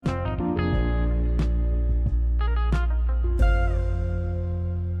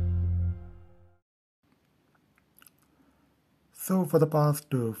So, for the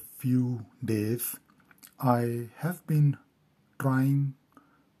past few days, I have been trying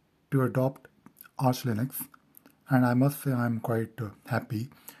to adopt Arch Linux, and I must say I'm quite happy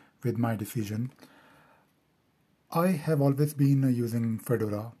with my decision. I have always been using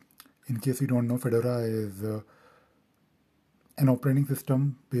Fedora. In case you don't know, Fedora is an operating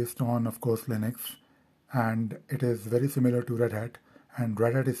system based on, of course, Linux, and it is very similar to Red Hat. And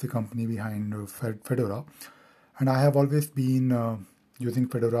Red Hat is the company behind Fedora. And I have always been using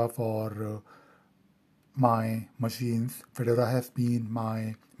Fedora for my machines. Fedora has been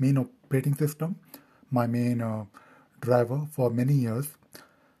my main operating system, my main driver for many years.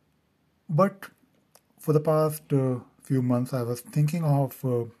 But for the past few months, I was thinking of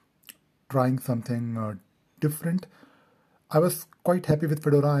trying something different. I was quite happy with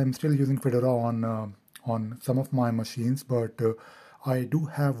Fedora. I'm still using Fedora on some of my machines, but I do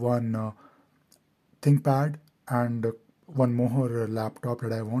have one ThinkPad and one more laptop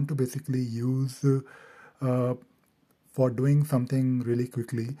that I want to basically use for doing something really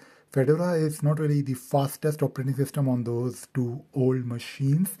quickly. Fedora is not really the fastest operating system on those two old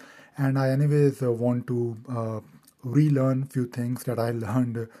machines, and I anyways want to relearn few things that I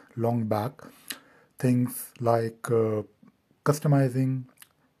learned long back. Things like customizing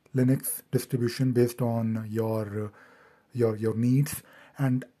Linux distribution based on your needs.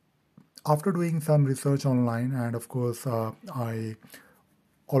 And after doing some research online, and of course, I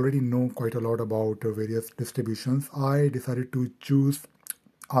already know quite a lot about various distributions, I decided to choose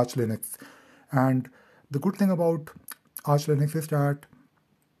Arch Linux. And the good thing about Arch Linux is that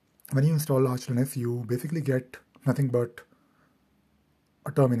when you install Arch Linux, you basically get nothing but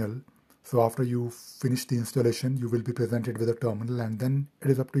a terminal. So after you finish the installation, you will be presented with a terminal, and then it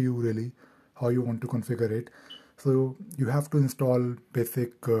is up to you really how you want to configure it. So you have to install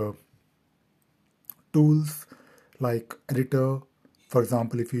basic tools like editor. For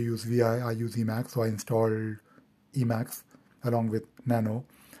example, if you use VI, I use Emacs, so I installed Emacs along with Nano.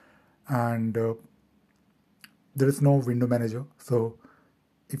 And there is no window manager. So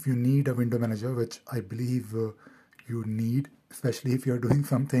if you need a window manager, which I believe you need, especially if you're doing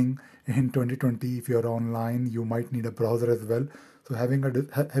something in 2020, if you're online, you might need a browser as well. So having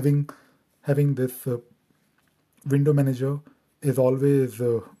this window manager is always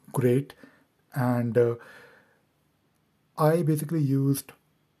great. And I basically used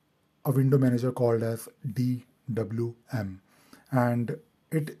a window manager called as DWM, and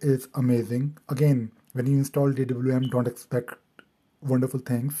it is amazing. Again, when you install DWM, don't expect wonderful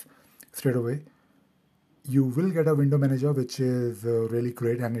things straight away. You will get a window manager which is really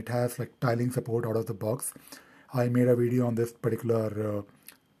great, and it has like tiling support out of the box. I made a video on this particular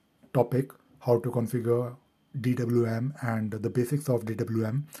topic, how to configure DWM and the basics of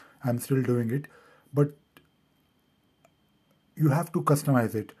DWM. I'm still doing it, but you have to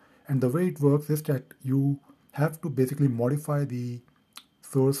customize it. And the way it works is that you have to basically modify the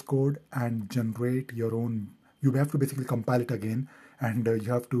source code and generate your own. You have to basically compile it again, and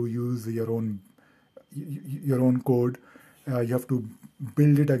you have to use your own code. You have to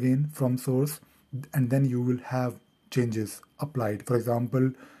build it again from source, and then you will have changes applied. For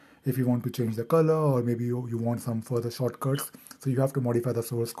example, if you want to change the color, or maybe you want some further shortcuts, so you have to modify the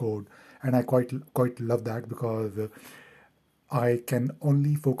source code. And I quite love that, because I can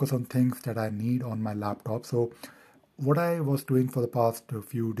only focus on things that I need on my laptop. So what I was doing for the past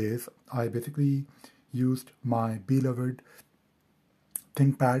few days, I basically used my beloved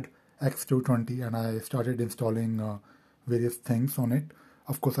ThinkPad X220, and I started installing various things on it.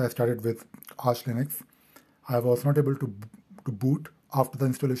 Of course, I started with Arch Linux. I was not able to boot after the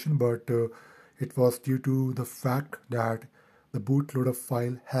installation, but it was due to the fact that the bootloader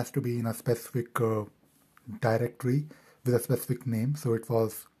file has to be in a specific directory with a specific name. So it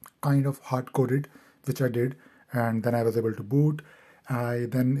was kind of hard-coded, which I did, and then I was able to boot. I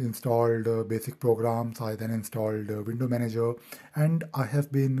then installed basic programs. I then installed Window Manager, and I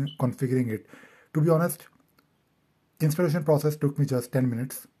have been configuring it. To be honest, installation process took me just 10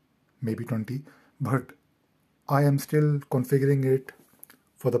 minutes, maybe 20, but I am still configuring it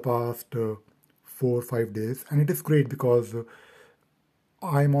for the past 4 or 5 days, and it is great because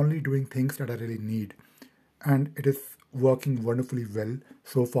I'm only doing things that I really need, and it is working wonderfully well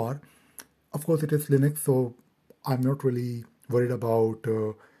so far. Of course, it is Linux, so I'm not really worried about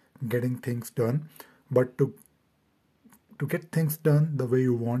getting things done. But to get things done the way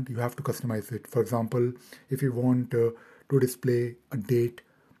you want, you have to customize it. For example, if you want to display a date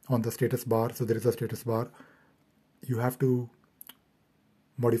on the status bar, so there is a status bar, you have to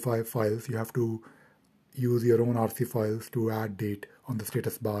modify files. You have to use your own RC files to add date on the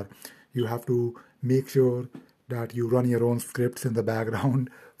status bar. You have to make sure that you run your own scripts in the background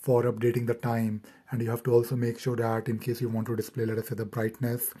for updating the time. And you have to also make sure that in case you want to display, let us say, the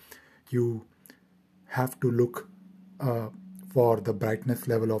brightness, you have to look for the brightness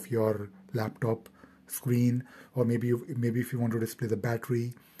level of your laptop screen, or maybe if you want to display the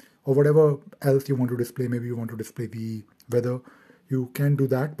battery or whatever else you want to display, maybe you want to display the weather, you can do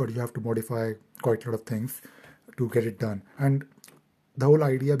that, but you have to modify quite a lot of things to get it done. And the whole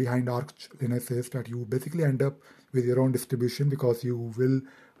idea behind Arch Linux is that you basically end up with your own distribution because you will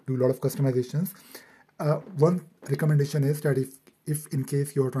do a lot of customizations. One recommendation is that if in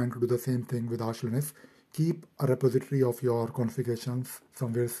case you're trying to do the same thing with Arch Linux, keep a repository of your configurations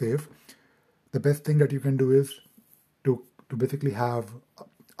somewhere safe. The best thing that you can do is to basically have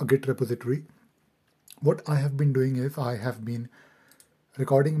a Git repository. What I have been doing is I have been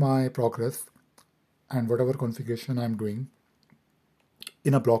recording my progress and whatever configuration I'm doing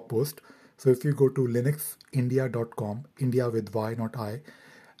in a blog post. So if you go to linuxindia.com, India with Y, not I,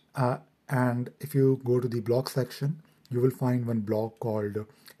 and if you go to the blog section, you will find one blog called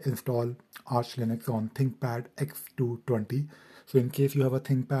Install Arch Linux on ThinkPad X220. So in case you have a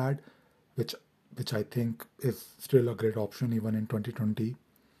ThinkPad, which I think is still a great option even in 2020,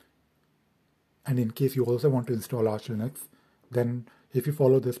 and in case you also want to install Arch Linux, then if you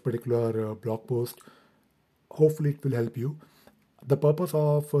follow this particular blog post, hopefully it will help you. The purpose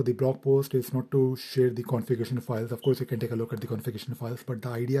of the blog post is not to share the configuration files. Of course, you can take a look at the configuration files, but the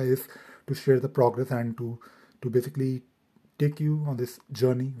idea is to share the progress and to basically take you on this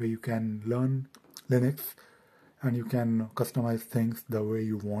journey where you can learn Linux and you can customize things the way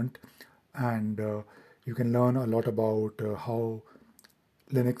you want, and you can learn a lot about how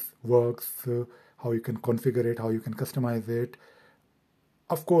Linux works, how you can configure it, how you can customize it.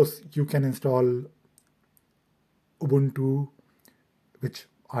 Of course, you can install Ubuntu, which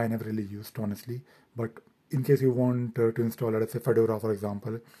I never really used, honestly. But in case you want to install, let's say, Fedora, for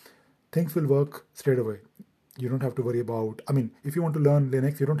example, things will work straight away. You don't have to worry about, if you want to learn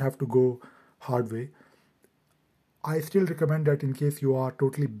Linux, you don't have to go hard way. I still recommend that in case you are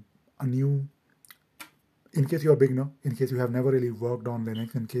totally in case you're a beginner, in case you have never really worked on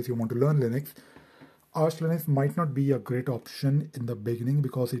Linux, in case you want to learn Linux, Arch Linux might not be a great option in the beginning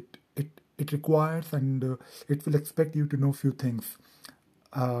because it requires and it will expect you to know few things.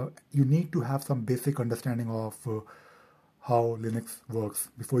 You need to have some basic understanding of how Linux works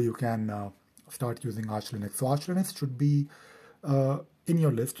before you can start using Arch Linux. So Arch Linux should be in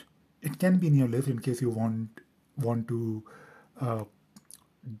your list. It can be in your list in case you want to uh,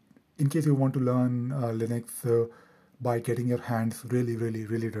 in case you want to learn Linux by getting your hands really, really,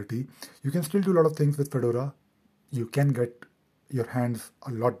 really dirty. You can still do a lot of things with Fedora. You can get your hands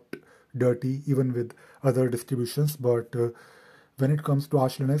a lot dirty even with other distributions, but when it comes to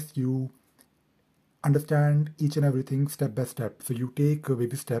Arch Linux, you understand each and everything step by step. So you take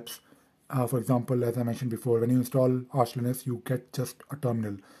baby steps. For example, as I mentioned before, when you install Arch Linux, you get just a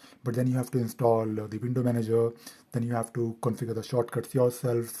terminal. But then you have to install the window manager. Then you have to configure the shortcuts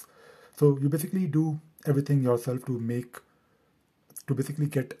yourself. So you basically do everything yourself to basically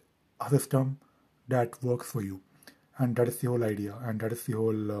get a system that works for you. And that is the whole idea. And that is the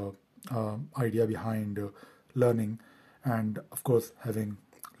whole idea behind learning and, of course, having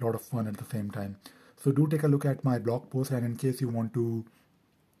a lot of fun at the same time. So do take a look at my blog post, and in case you want to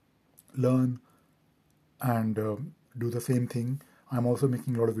learn and do the same thing, I'm also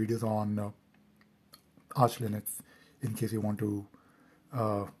making a lot of videos on Arch Linux. In case you want to,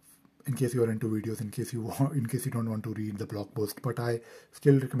 in case you are into videos, in case you don't want to read the blog post, but I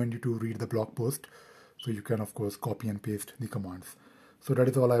still recommend you to read the blog post, so you can of course copy and paste the commands. So that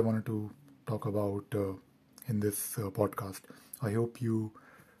is all I wanted to talk about in this podcast. I hope you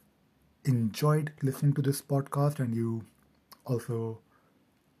enjoyed listening to this podcast and you also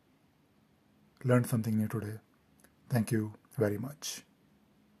learned something new today. Thank you very much.